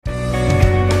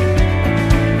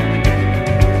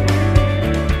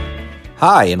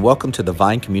Hi, and welcome to the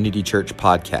Vine Community Church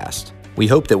podcast. We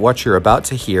hope that what you're about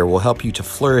to hear will help you to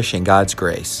flourish in God's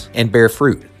grace and bear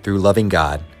fruit through loving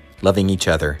God, loving each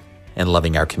other, and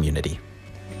loving our community.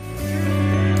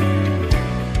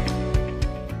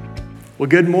 Well,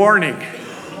 good morning.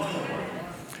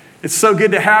 It's so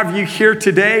good to have you here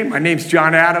today. My name's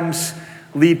John Adams,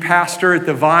 lead pastor at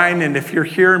the Vine, and if you're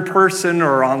here in person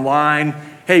or online,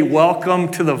 hey, welcome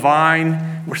to the Vine.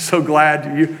 We're so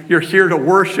glad you're here to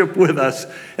worship with us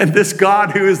and this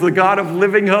God who is the God of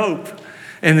living hope.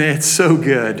 And it's so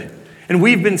good. And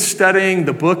we've been studying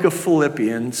the book of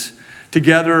Philippians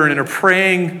together and are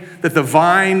praying that the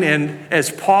Vine, and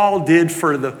as Paul did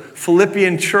for the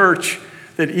Philippian church,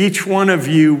 that each one of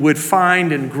you would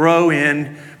find and grow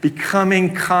in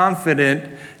becoming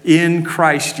confident in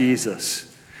Christ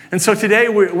Jesus. And so today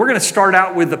we're going to start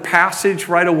out with the passage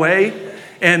right away.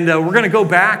 And we're going to go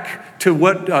back to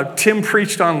what Tim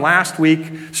preached on last week,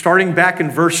 starting back in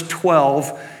verse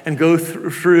 12 and go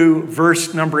through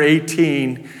verse number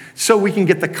 18 so we can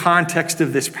get the context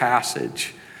of this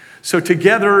passage. So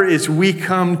together as we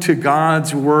come to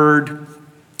God's word,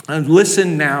 and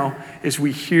listen now as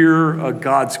we hear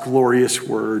God's glorious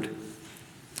word.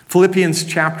 Philippians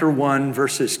chapter 1,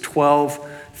 verses 12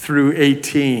 through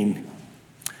 18.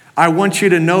 I want you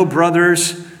to know,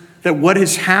 brothers, that what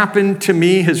has happened to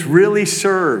me has really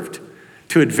served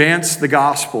to advance the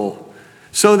gospel,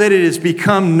 so that it has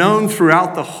become known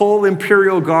throughout the whole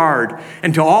imperial guard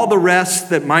and to all the rest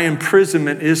that my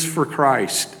imprisonment is for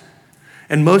Christ.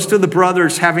 And most of the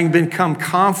brothers, having become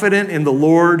confident in the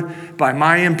Lord by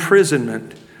my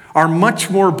imprisonment, are much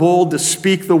more bold to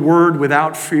speak the word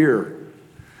without fear.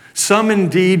 Some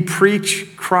indeed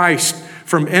preach Christ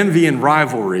from envy and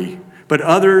rivalry, but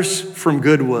others from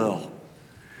goodwill.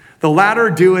 The latter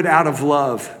do it out of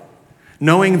love,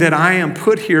 knowing that I am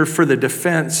put here for the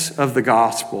defense of the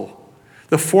gospel.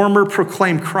 The former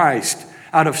proclaim Christ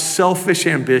out of selfish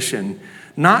ambition,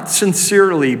 not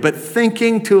sincerely, but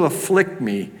thinking to afflict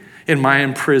me in my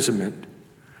imprisonment.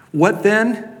 What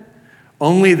then?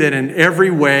 Only that in every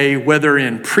way, whether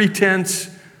in pretense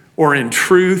or in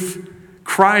truth,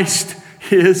 Christ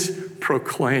is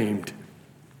proclaimed.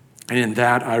 And in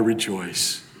that I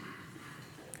rejoice.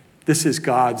 This is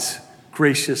God's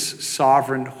gracious,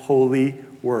 sovereign, holy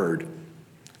word.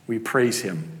 We praise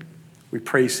him. We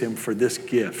praise him for this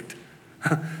gift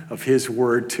of his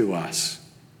word to us.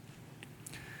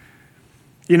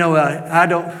 You know,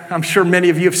 I'm sure many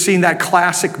of you have seen that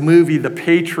classic movie, The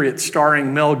Patriot,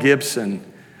 starring Mel Gibson.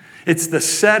 It's the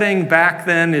setting back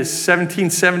then is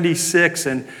 1776,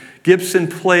 and Gibson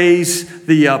plays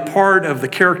the part of the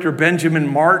character Benjamin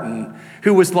Martin,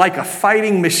 who was like a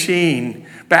fighting machine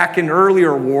back in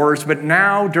earlier wars, but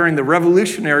now during the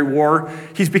Revolutionary War,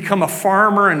 he's become a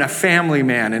farmer and a family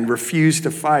man and refused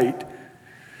to fight.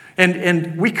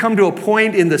 And we come to a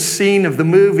point in the scene of the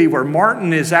movie where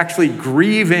Martin is actually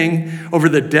grieving over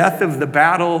the death of the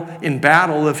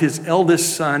battle of his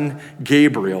eldest son,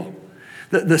 Gabriel.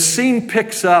 The scene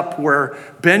picks up where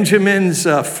Benjamin's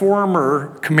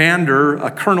former commander,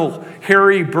 Colonel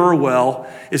Harry Burwell,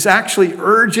 is actually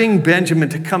urging Benjamin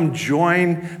to come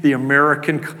join the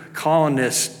American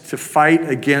colonists to fight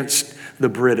against the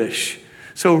British.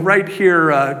 So right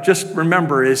here, just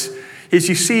remember, as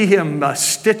you see him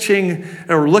stitching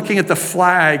or looking at the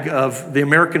flag of the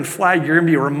American flag, you're going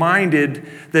to be reminded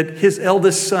that his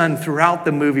eldest son throughout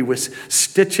the movie was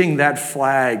stitching that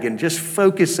flag and just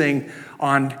focusing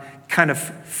on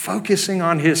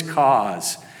his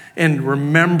cause and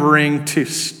remembering to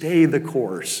stay the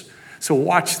course. So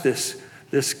watch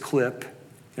this clip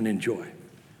and enjoy.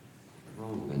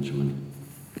 Wrong, Benjamin.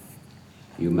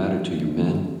 You matter to your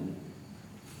men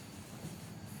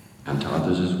and to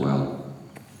others as well.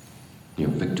 Your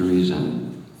victories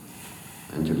and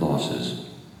your losses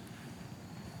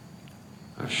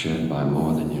are shared by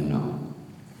more than you know.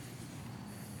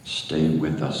 Stay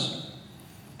with us.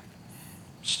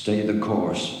 Stay the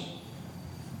course.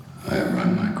 I have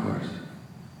run my course.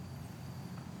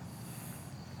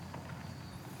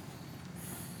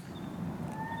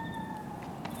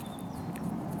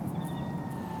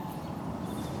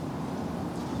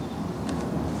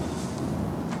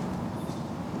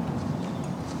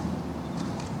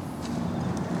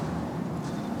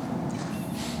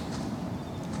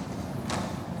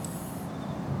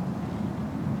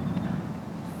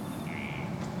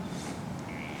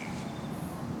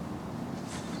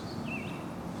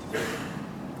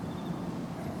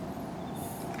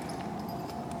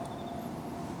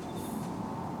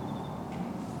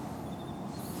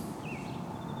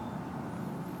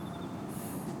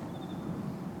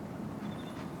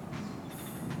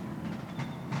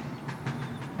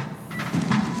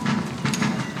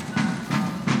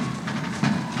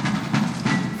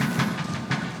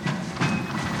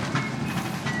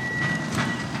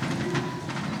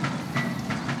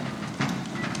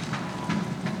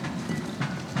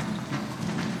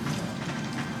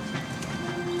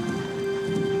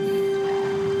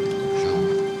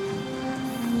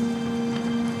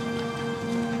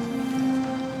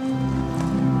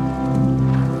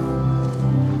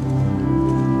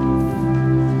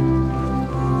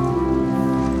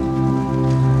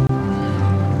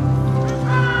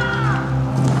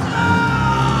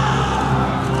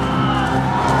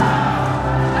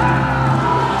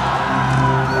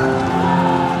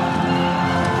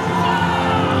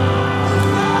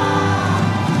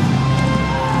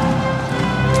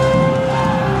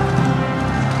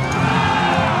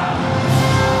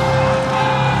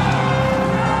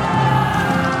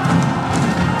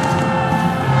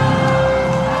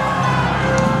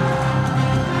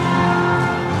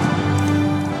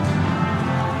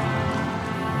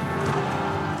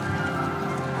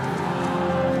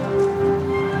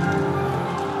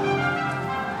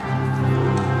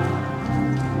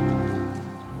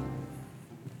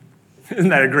 Isn't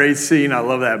that a great scene? I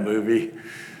love that movie.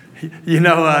 You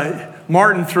know,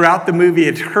 Martin, throughout the movie,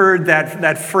 had heard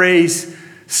that phrase,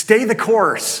 stay the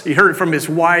course. He heard it from his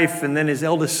wife and then his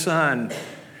eldest son.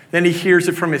 Then he hears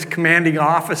it from his commanding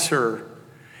officer.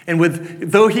 And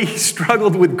though he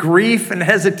struggled with grief and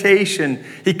hesitation,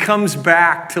 he comes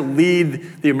back to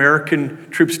lead the American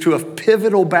troops to a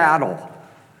pivotal battle.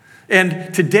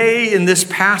 And today in this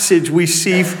passage we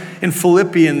see in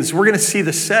Philippians, we're going to see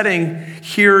the setting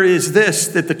here is this,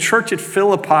 that the church at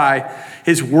Philippi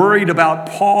is worried about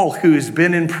Paul, who has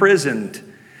been imprisoned.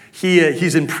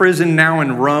 He's in prison now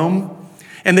in Rome.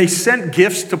 And they sent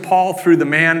gifts to Paul through the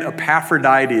man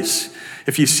Epaphroditus.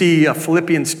 If you see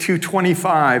Philippians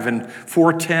 2:25 and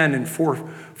 4:10 and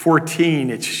 4:14,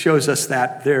 it shows us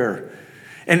that there.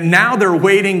 And now they're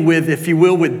waiting with, if you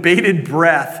will, with bated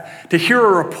breath to hear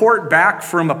a report back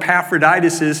from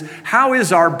Epaphroditus. How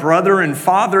is our brother and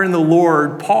father in the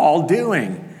Lord, Paul,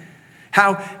 doing?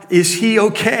 How is he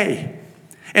okay?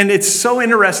 And it's so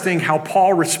interesting how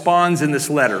Paul responds in this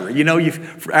letter. You know,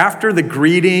 after the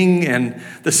greeting and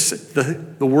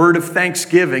the word of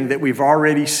thanksgiving that we've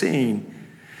already seen,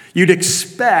 you'd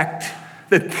expect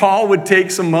that Paul would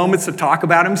take some moments to talk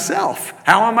about himself.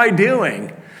 How am I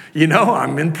doing? You know,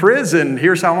 I'm in prison.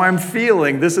 Here's how I'm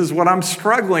feeling. This is what I'm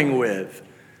struggling with.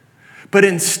 But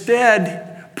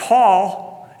instead,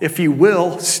 Paul, if you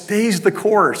will, stays the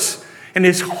course. And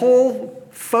his whole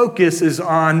focus is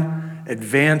on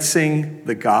advancing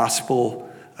the gospel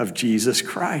of Jesus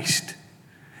Christ.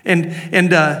 And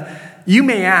you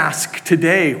may ask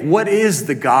today, what is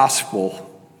the gospel?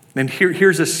 And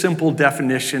here's a simple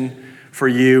definition for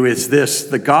you is this.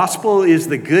 The gospel is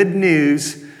the good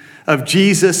news of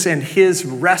Jesus and his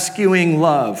rescuing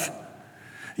love.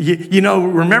 You know,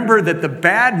 remember that the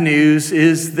bad news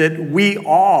is that we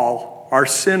all are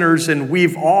sinners and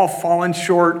we've all fallen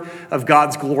short of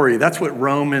God's glory. That's what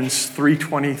Romans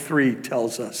 3:23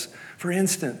 tells us, for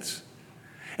instance.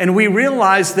 And we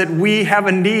realize that we have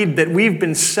a need, that we've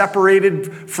been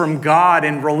separated from God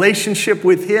in relationship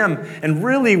with him and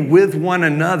really with one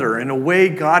another in a way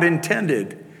God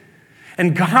intended.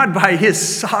 And God, by his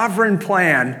sovereign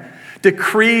plan,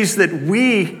 decrees that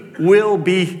we will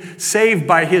be saved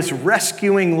by his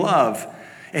rescuing love.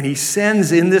 And he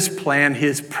sends in this plan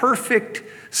his perfect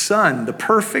Son, the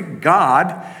perfect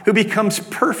God, who becomes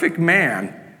perfect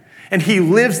man. And he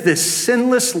lives this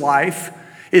sinless life,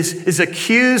 is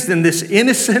accused, and this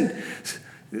innocent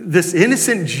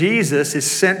Jesus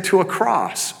is sent to a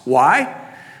cross.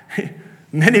 Why?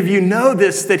 Many of you know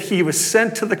this, that he was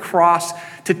sent to the cross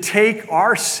to take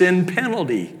our sin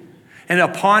penalty. And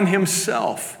upon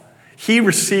himself, he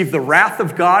received the wrath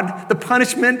of God, the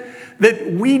punishment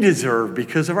that we deserve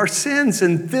because of our sins.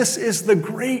 And this is the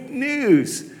great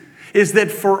news, is that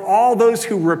for all those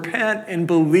who repent and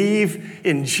believe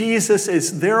in Jesus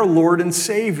as their Lord and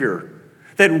Savior,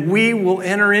 that we will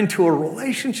enter into a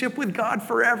relationship with God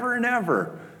forever and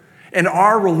ever. And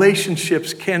our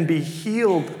relationships can be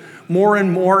healed more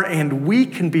and more, and we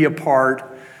can be a part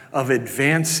of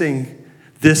advancing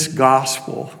this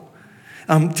gospel.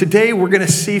 Today we're going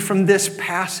to see from this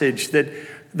passage that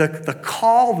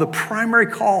the primary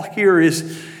call here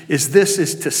is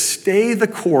to stay the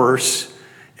course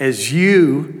as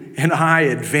you and I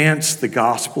advance the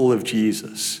gospel of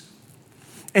Jesus.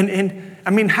 And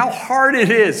I mean, how hard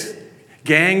it is,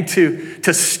 gang,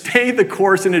 to stay the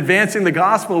course in advancing the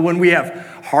gospel when we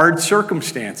have hard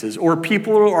circumstances or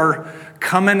people are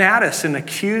coming at us and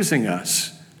accusing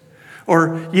us.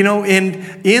 Or, you know,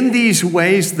 in these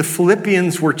ways, the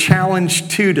Philippians were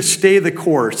challenged too to stay the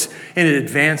course in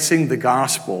advancing the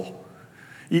gospel.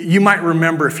 You might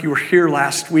remember, if you were here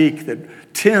last week,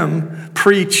 that Tim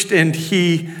preached and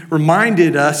he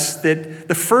reminded us that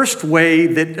the first way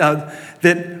that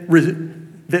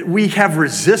we have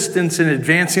resistance in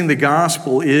advancing the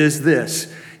gospel is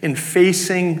this, in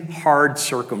facing hard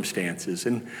circumstances.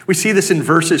 And we see this in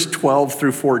verses 12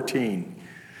 through 14.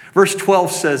 Verse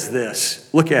 12 says this,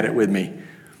 look at it with me.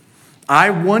 I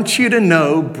want you to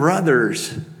know,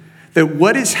 brothers, that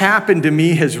what has happened to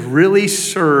me has really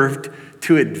served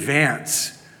to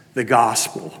advance the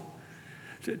gospel.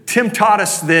 Tim taught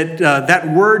us that that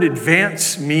word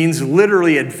advance means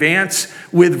literally advance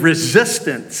with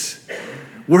resistance.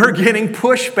 We're getting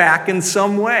pushback in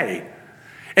some way.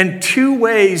 And two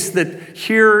ways that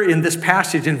here in this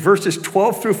passage, in verses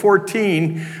 12 through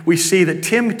 14, we see that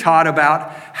Tim taught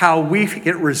about how we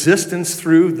get resistance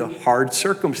through the hard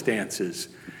circumstances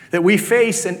that we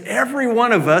face, and every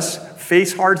one of us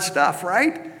face hard stuff,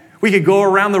 right? We could go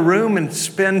around the room and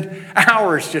spend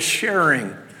hours just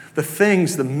sharing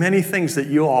the many things that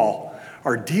you all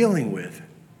are dealing with.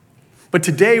 But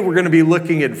today we're going to be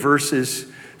looking at verses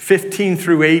 15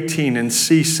 through 18 and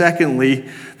see, secondly,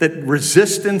 that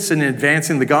resistance in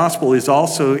advancing the gospel is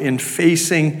also in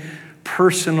facing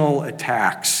personal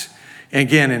attacks.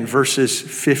 Again, in verses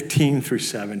 15 through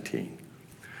 17.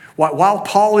 While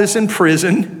Paul is in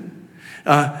prison,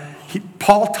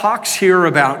 Paul talks here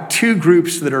about two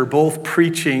groups that are both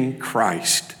preaching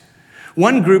Christ.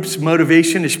 One group's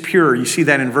motivation is pure. You see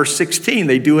that in verse 16.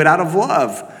 They do it out of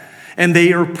love. And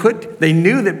they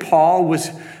knew that Paul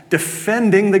was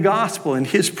defending the gospel in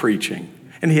his preaching,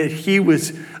 and yet he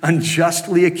was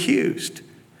unjustly accused.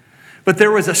 But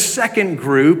there was a second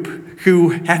group who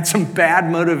had some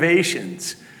bad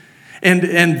motivations.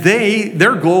 And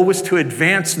their goal was to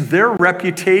advance their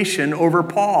reputation over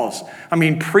Paul's. I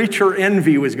mean, preacher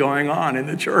envy was going on in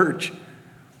the church.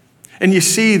 And you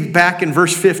see back in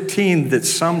verse 15 that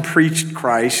some preached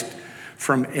Christ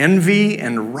from envy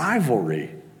and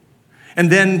rivalry. And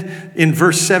then in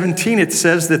verse 17, it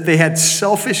says that they had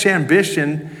selfish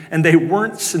ambition and they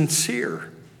weren't sincere.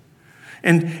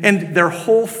 And their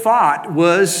whole thought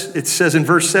was, it says in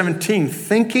verse 17,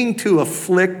 thinking to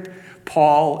afflict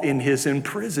Paul in his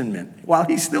imprisonment while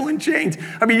he's still in chains.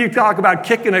 I mean, you talk about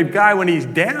kicking a guy when he's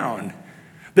down.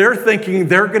 They're thinking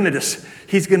they're going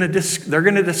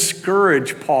to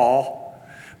discourage Paul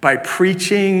by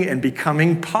preaching and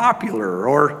becoming popular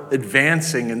or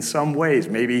advancing in some ways,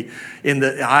 maybe in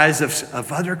the eyes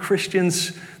of other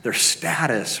Christians, their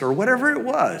status or whatever it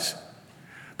was.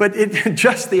 But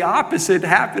just the opposite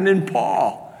happened in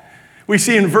Paul. We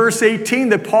see in verse 18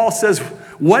 that Paul says,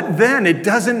 what then? It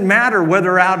doesn't matter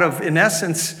whether out of, in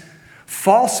essence,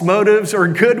 false motives or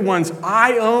good ones.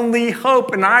 I only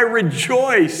hope and I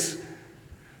rejoice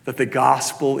that the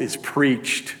gospel is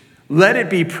preached. Let it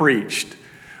be preached.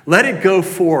 Let it go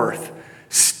forth.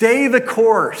 Stay the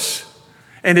course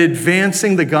in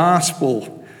advancing the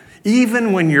gospel,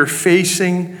 even when you're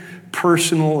facing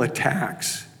personal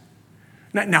attacks.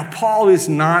 Now, Paul is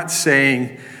not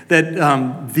saying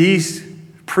that these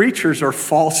preachers are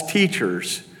false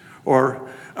teachers, or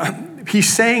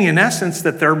he's saying in essence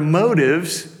that their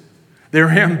motives, their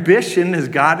ambition has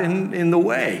gotten in the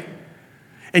way.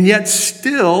 And yet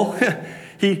still,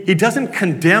 he doesn't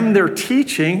condemn their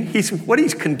teaching. What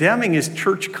he's condemning is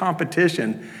church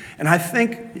competition. And I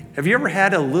think, have you ever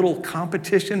had a little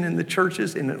competition in the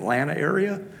churches in the Atlanta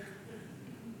area?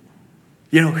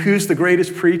 You know, who's the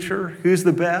greatest preacher? Who's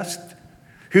the best?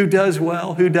 Who does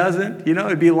well? Who doesn't? You know,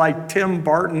 it'd be like Tim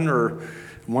Barton or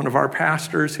one of our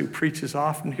pastors who preaches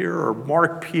often here, or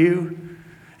Mark Pugh,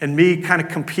 and me kind of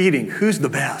competing. Who's the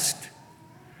best?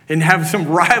 And have some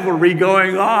rivalry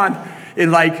going on in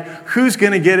like who's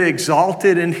going to get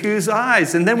exalted in whose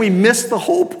eyes. And then we miss the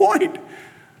whole point.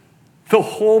 The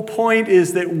whole point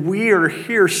is that we are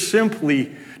here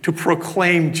simply to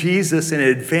proclaim Jesus and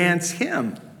advance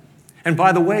him. And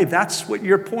by the way, that's what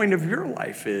your point of your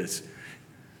life is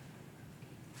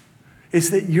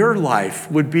that your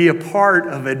life would be a part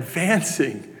of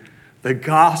advancing the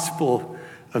gospel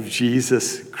of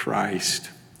Jesus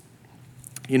Christ.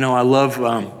 You know, I love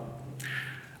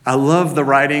the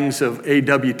writings of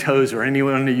A.W. Tozer.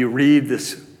 Anyone of you read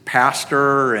this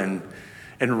pastor and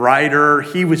writer?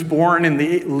 He was born in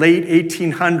the late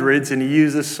 1800s, and he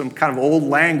uses some kind of old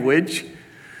language.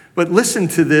 But listen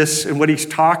to this and what he's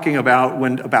talking about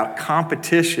about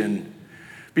competition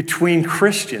between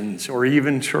Christians or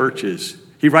even churches.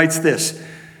 He writes this: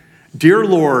 "Dear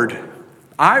Lord,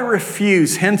 I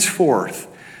refuse henceforth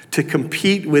to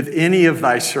compete with any of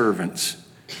thy servants.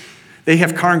 They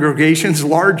have congregations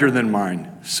larger than mine,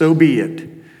 so be it.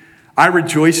 I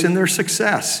rejoice in their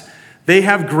success. They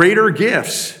have greater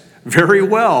gifts, very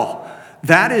well.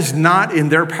 That is not in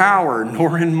their power,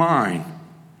 nor in mine.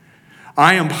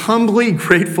 I am humbly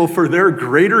grateful for their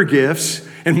greater gifts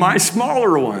and my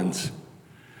smaller ones.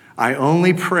 I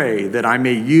only pray that I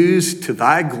may use to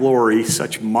thy glory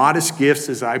such modest gifts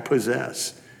as I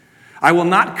possess. I will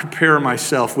not compare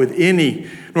myself with any,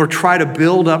 nor try to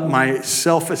build up my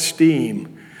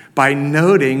self-esteem by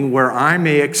noting where I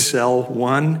may excel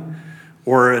one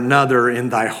or another in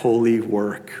thy holy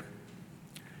work."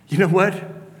 You know what?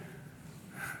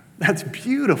 That's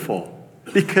beautiful,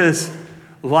 because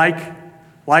like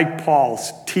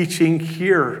Paul's teaching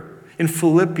here in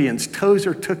Philippians,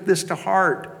 Tozer took this to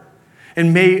heart.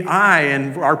 And may I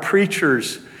and our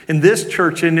preachers in this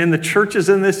church and in the churches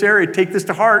in this area take this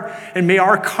to heart, and may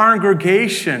our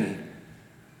congregation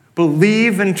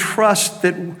believe and trust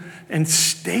that and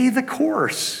stay the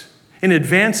course in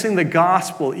advancing the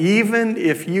gospel, even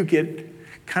if you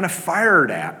get kind of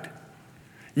fired at.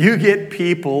 You get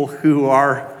people who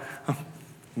are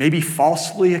maybe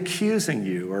falsely accusing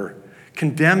you or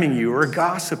condemning you or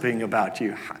gossiping about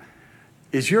you?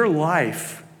 Is your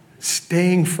life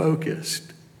staying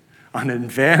focused on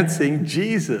advancing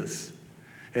Jesus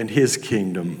and his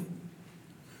kingdom?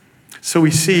 So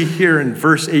we see here in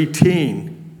verse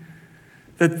 18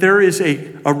 that there is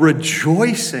a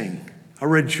rejoicing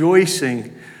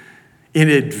in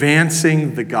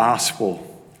advancing the gospel.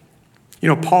 You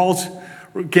know, Paul's,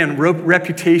 again,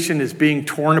 reputation is being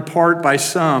torn apart by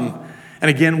some. And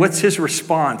again, what's his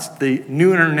response? The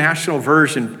New International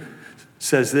Version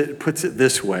says that, puts it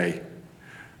this way: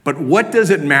 but what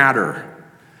does it matter?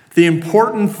 The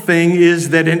important thing is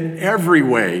that in every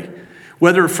way,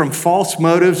 whether from false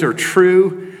motives or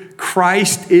true,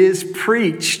 Christ is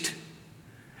preached.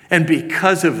 And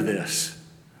because of this,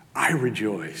 I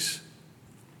rejoice.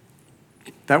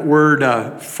 That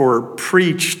word for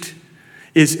preached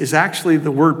is actually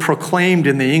the word proclaimed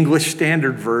in the English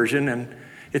Standard Version, and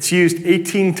it's used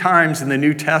 18 times in the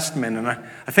New Testament. And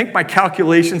I think my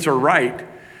calculations are right,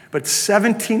 but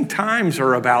 17 times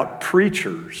are about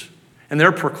preachers, and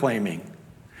they're proclaiming.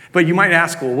 But you might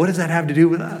ask, well, what does that have to do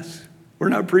with us? We're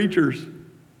not preachers.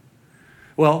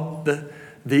 Well,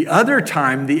 the other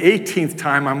time, the 18th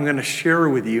time, I'm going to share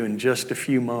with you in just a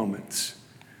few moments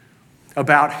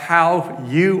about how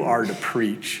you are to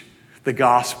preach the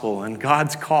gospel and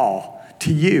God's call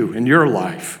to you in your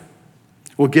life.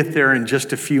 We'll get there in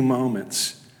just a few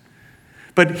moments.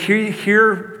 But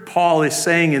here Paul is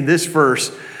saying in this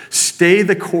verse, stay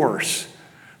the course.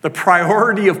 The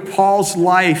priority of Paul's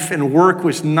life and work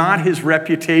was not his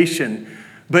reputation,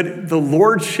 but the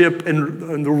lordship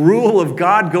and the rule of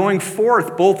God going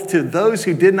forth, both to those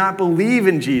who did not believe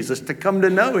in Jesus to come to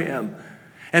know him,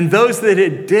 and those that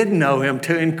did know him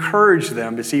to encourage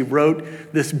them as he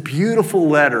wrote this beautiful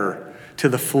letter to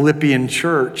the Philippian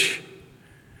church.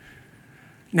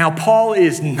 Now, Paul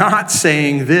is not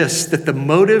saying this, that the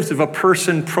motives of a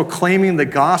person proclaiming the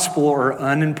gospel are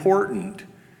unimportant.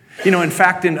 You know, in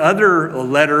fact, in other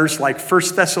letters like 1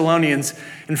 Thessalonians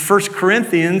and 1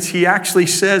 Corinthians, he actually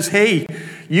says, hey,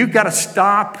 you've got to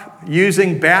stop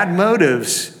using bad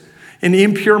motives and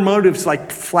impure motives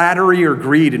like flattery or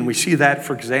greed. And we see that,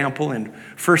 for example, in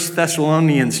 1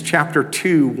 Thessalonians chapter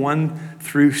 2, 1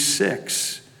 through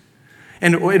 6.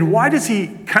 And why does he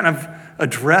kind of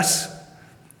address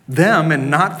them and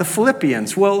not the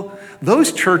Philippians? Well,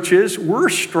 those churches were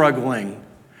struggling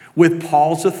with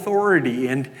Paul's authority,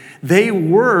 and they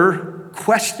were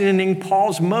questioning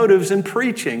Paul's motives in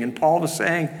preaching. And Paul was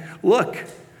saying, look,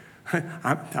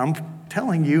 I'm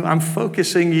telling you, I'm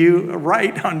focusing you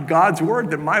right on God's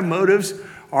word, that my motives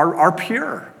are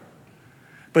pure.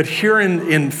 But here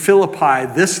in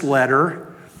Philippi, this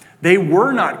letter, they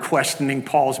were not questioning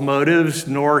Paul's motives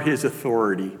nor his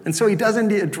authority. And so he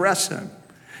doesn't address them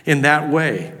in that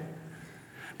way.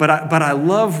 But I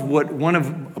love what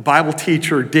a Bible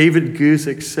teacher, David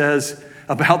Guzik, says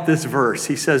about this verse.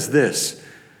 He says this: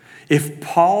 if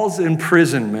Paul's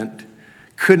imprisonment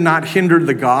could not hinder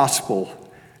the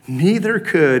gospel, neither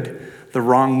could the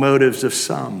wrong motives of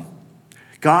some.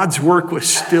 God's work was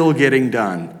still getting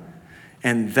done,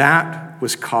 and that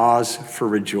was cause for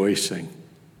rejoicing.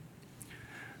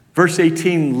 Verse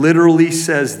 18 literally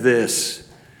says this: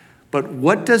 but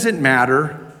what does it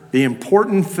matter? The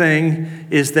important thing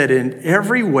is that in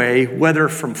every way, whether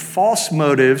from false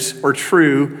motives or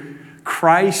true,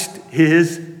 Christ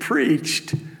is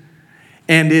preached.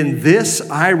 And in this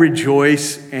I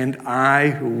rejoice, and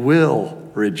I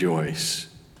will rejoice.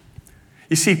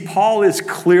 You see, Paul is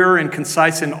clear and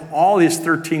concise in all his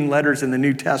 13 letters in the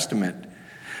New Testament.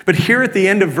 But here at the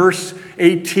end of verse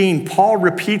 18, Paul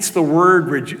repeats the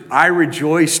word I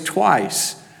rejoice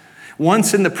twice.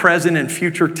 Once in the present and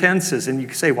future tenses. And you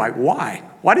can say, why?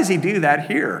 Why does he do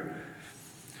that here?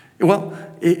 Well,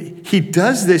 he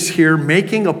does this here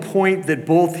making a point that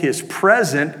both his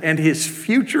present and his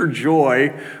future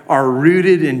joy are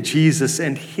rooted in Jesus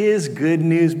and his good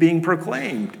news being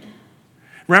proclaimed.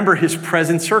 Remember, his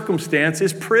present circumstance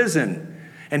is prison,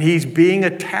 and he's being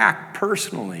attacked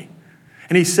personally.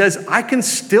 And he says, I can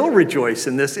still rejoice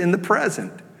in this in the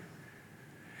present.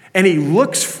 And he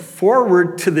looks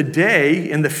forward to the day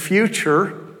in the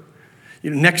future.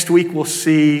 Next week we'll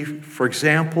see, for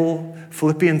example,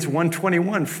 Philippians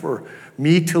 1:21, for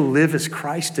me to live as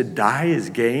Christ, to die is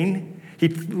gain. He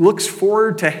looks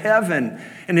forward to heaven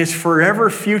and his forever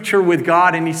future with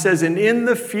God. And he says, and in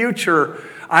the future,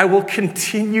 I will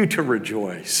continue to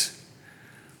rejoice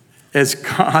as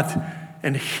God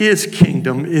and his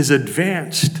kingdom is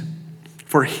advanced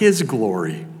for his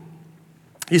glory.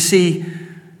 You see,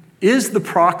 is the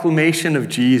proclamation of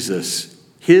Jesus,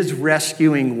 his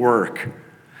rescuing work,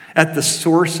 at the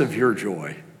source of your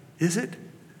joy? Is it?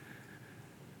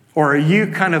 Or are you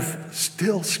kind of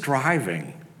still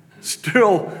striving,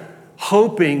 still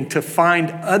hoping to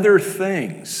find other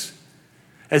things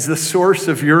as the source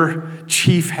of your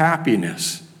chief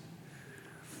happiness?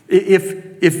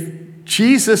 If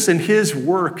Jesus and his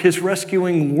work, his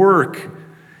rescuing work,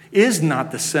 is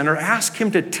not the center, ask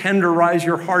him to tenderize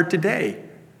your heart today.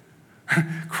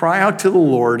 Cry out to the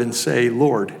Lord and say,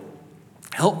 Lord,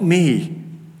 help me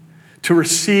to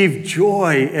receive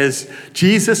joy as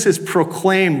Jesus is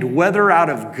proclaimed, whether out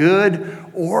of good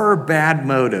or bad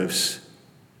motives.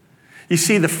 You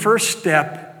see, the first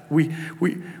step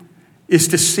is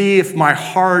to see if my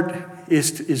heart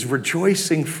is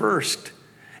rejoicing first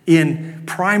in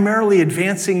primarily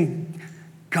advancing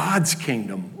God's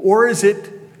kingdom, or is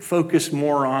it focused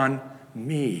more on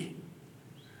me?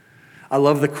 I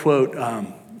love the quote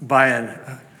by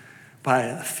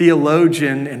a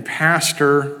theologian and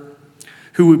pastor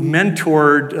who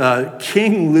mentored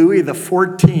King Louis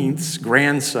XIV's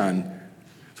grandson.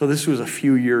 So this was a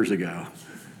few years ago.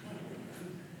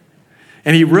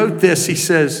 And he wrote this, he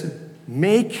says,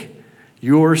 make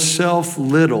yourself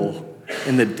little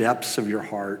in the depths of your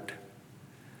heart.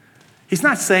 He's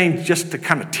not saying just to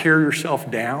kind of tear yourself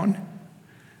down.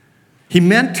 He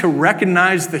meant to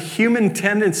recognize the human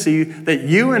tendency that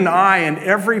you and I and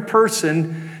every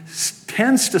person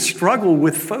tends to struggle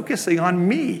with focusing on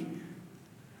me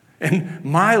and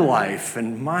my life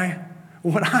and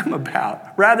what I'm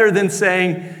about, rather than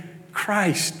saying,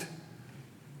 Christ,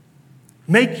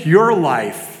 make your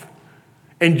life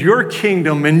and your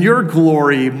kingdom and your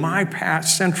glory my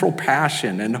central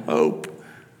passion and hope.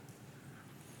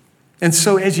 And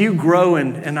so as you grow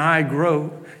and I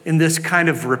grow in this kind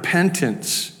of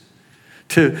repentance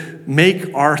to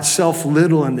make ourselves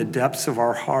little in the depths of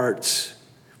our hearts,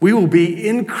 we will be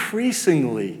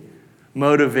increasingly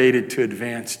motivated to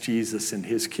advance Jesus and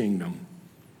his kingdom.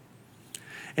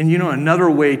 And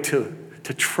another way to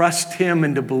trust him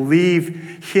and to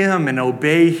believe him and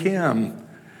obey him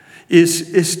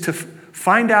is to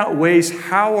find out ways,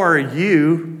 how are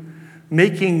you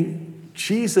making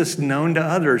Jesus known to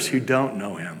others who don't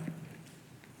know him?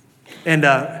 And,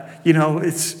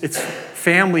 it's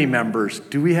family members.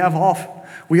 We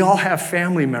all have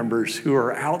family members who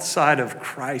are outside of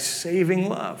Christ's saving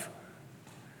love.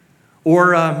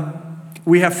 Or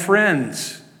we have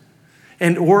friends.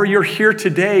 Or you're here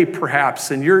today, perhaps,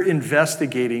 and you're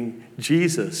investigating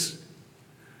Jesus.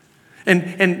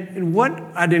 And what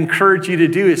I'd encourage you to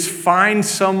do is find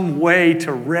some way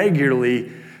to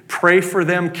regularly pray for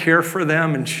them, care for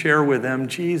them, and share with them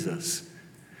Jesus.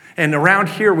 And around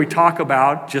here we talk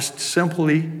about just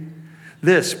simply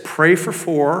this: pray for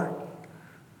four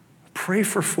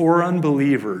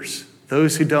unbelievers,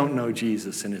 those who don't know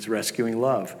Jesus and his rescuing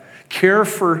love. Care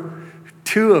for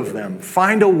 2 of them.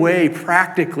 Find a way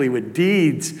practically with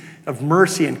deeds of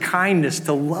mercy and kindness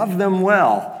to love them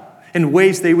well in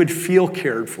ways they would feel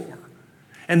cared for.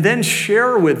 And then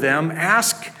share with them,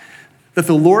 ask that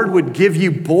the Lord would give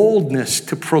you boldness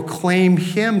to proclaim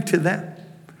him to them.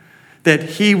 That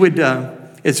he would,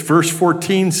 as verse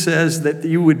 14 says, that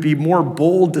you would be more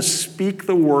bold to speak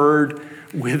the word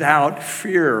without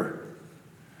fear.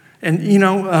 And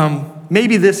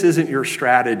maybe this isn't your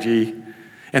strategy,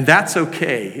 and that's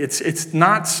okay. It's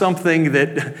not something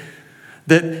that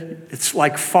it's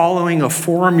like following a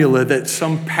formula that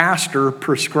some pastor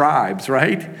prescribes,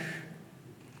 right?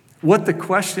 What the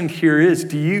question here is,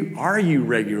 are you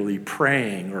regularly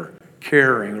praying or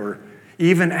caring or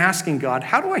even asking God,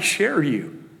 how do I share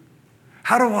you?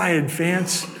 How do I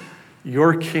advance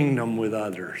your kingdom with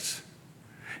others?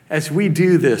 As we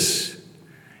do this,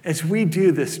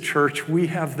 church, we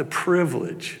have the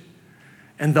privilege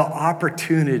and the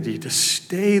opportunity to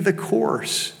stay the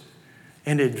course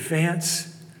and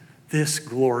advance this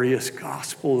glorious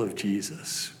gospel of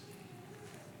Jesus.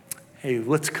 Hey,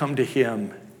 let's come to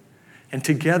him. And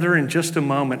together in just a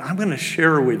moment, I'm going to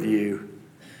share with you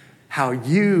how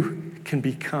you can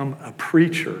become a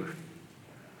preacher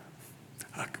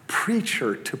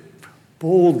to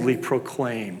boldly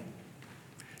proclaim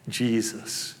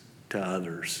Jesus to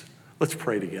others. Let's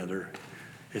pray together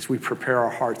as we prepare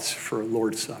our hearts for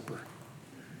Lord's Supper.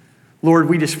 Lord,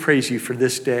 we just praise you for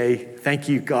this day. Thank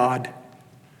you, God,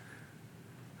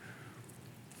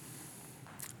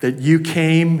 that you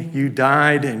came, you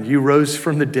died, and you rose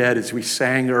from the dead as we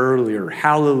sang earlier.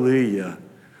 Hallelujah.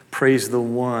 Praise the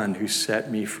one who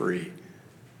set me free.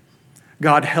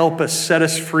 God, help us, set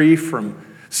us free from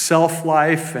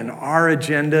self-life and our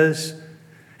agendas.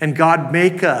 And God,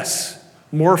 make us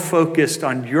more focused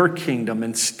on your kingdom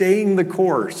and staying the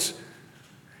course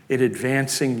in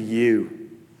advancing you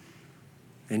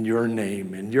and your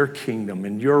name and your kingdom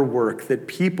and your work, that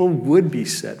people would be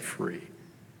set free.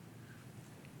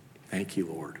 Thank you,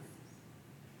 Lord.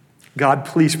 God,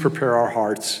 please prepare our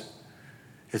hearts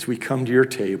as we come to your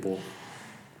table,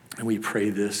 and we pray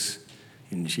this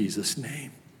in Jesus'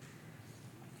 name.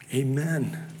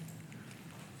 Amen.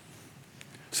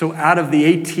 So out of the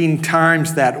 18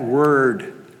 times that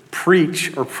word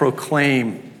preach or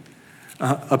proclaim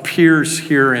appears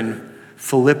here in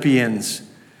Philippians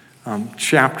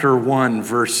chapter 1,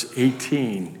 verse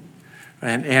 18,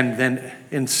 and then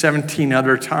in 17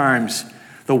 other times,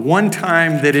 the one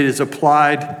time that it is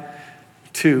applied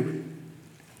to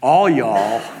all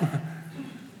y'all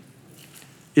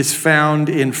is found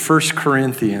in 1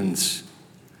 Corinthians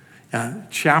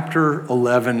chapter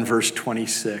 11, verse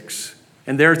 26.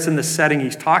 And there it's in the setting,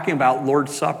 he's talking about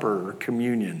Lord's Supper or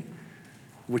communion,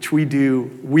 which we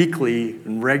do weekly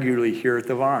and regularly here at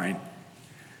the Vine.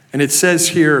 And it says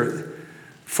here,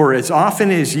 for as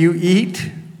often as you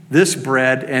eat this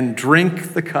bread and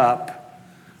drink the cup,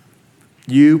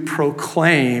 you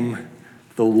proclaim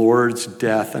the Lord's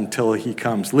death until he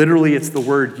comes. Literally, it's the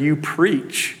word you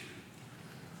preach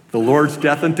the Lord's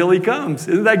death until he comes.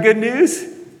 Isn't that good news?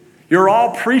 You're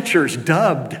all preachers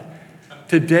dubbed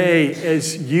today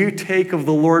as you take of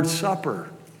the Lord's Supper.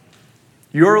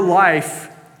 Your life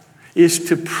is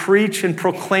to preach and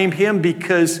proclaim him,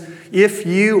 because if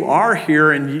you are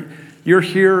here and you're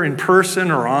here in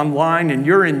person or online and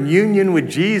you're in union with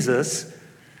Jesus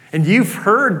and you've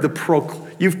heard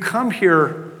you've come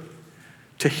here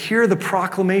to hear the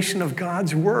proclamation of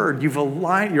God's word,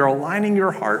 you're aligning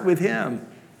your heart with him.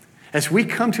 As we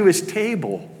come to his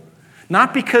table,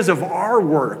 not because of our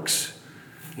works,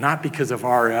 not because of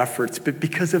our efforts, but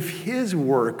because of his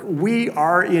work, we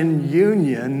are in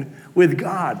union with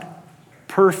God.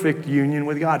 Perfect union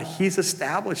with God. He's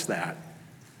established that.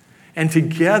 And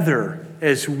together,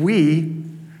 as we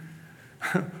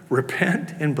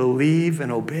repent and believe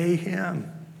and obey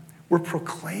him, we're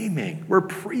proclaiming, we're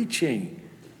preaching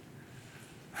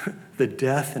the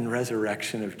death and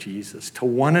resurrection of Jesus to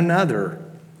one another.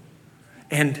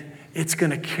 And it's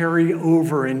going to carry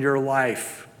over in your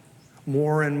life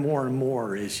more and more and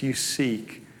more as you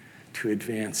seek to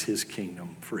advance his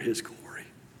kingdom for his glory.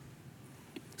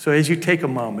 So as you take a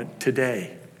moment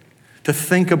today to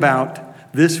think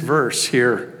about this verse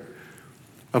here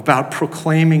about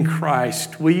proclaiming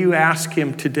Christ, will you ask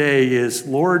him today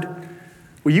Lord,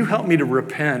 will you help me to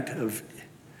repent of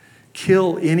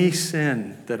kill any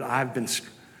sin that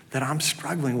I'm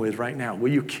struggling with right now?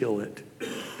 Will you kill it?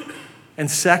 And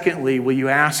secondly, will you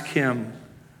ask him,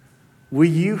 will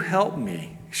you help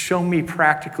me, show me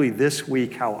practically this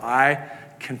week how I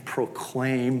can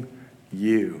proclaim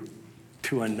you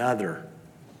to another,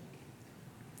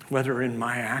 whether in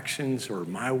my actions or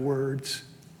my words,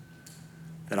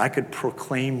 that I could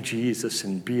proclaim Jesus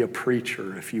and be a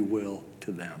preacher, if you will,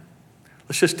 to them.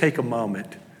 Let's just take a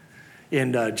moment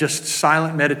in just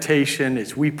silent meditation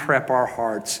as we prep our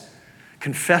hearts,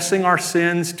 confessing our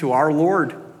sins to our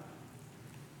Lord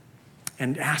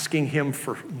and asking him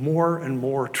for more and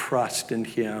more trust in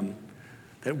him,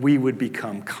 that we would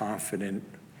become confident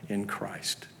in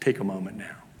Christ. Take a moment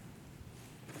now.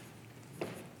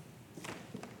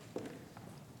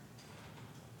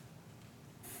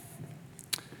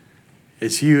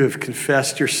 As you have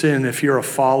confessed your sin, if you're a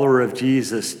follower of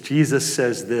Jesus, Jesus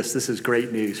says this. This is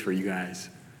great news for you guys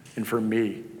and for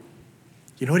me.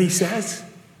 You know what he says?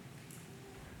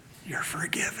 You're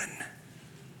forgiven.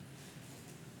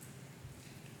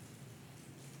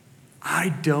 I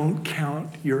don't count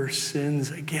your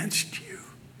sins against you.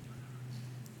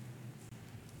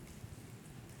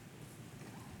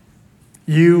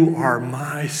 You are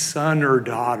my son or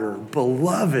daughter,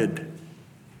 beloved.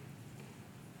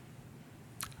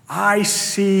 I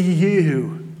see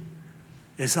you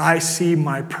as I see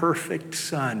my perfect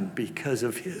son because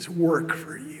of his work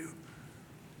for you.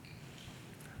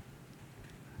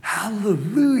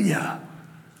 Hallelujah.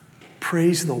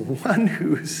 Praise the one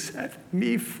who set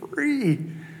me free.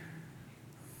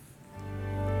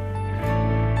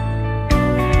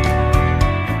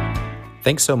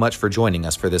 Thanks so much for joining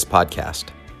us for this podcast.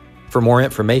 For more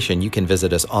information, you can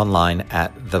visit us online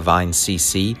at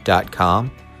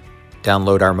thevinecc.com,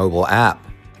 download our mobile app,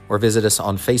 or visit us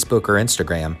on Facebook or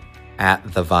Instagram at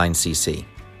thevinecc.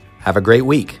 Have a great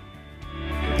week.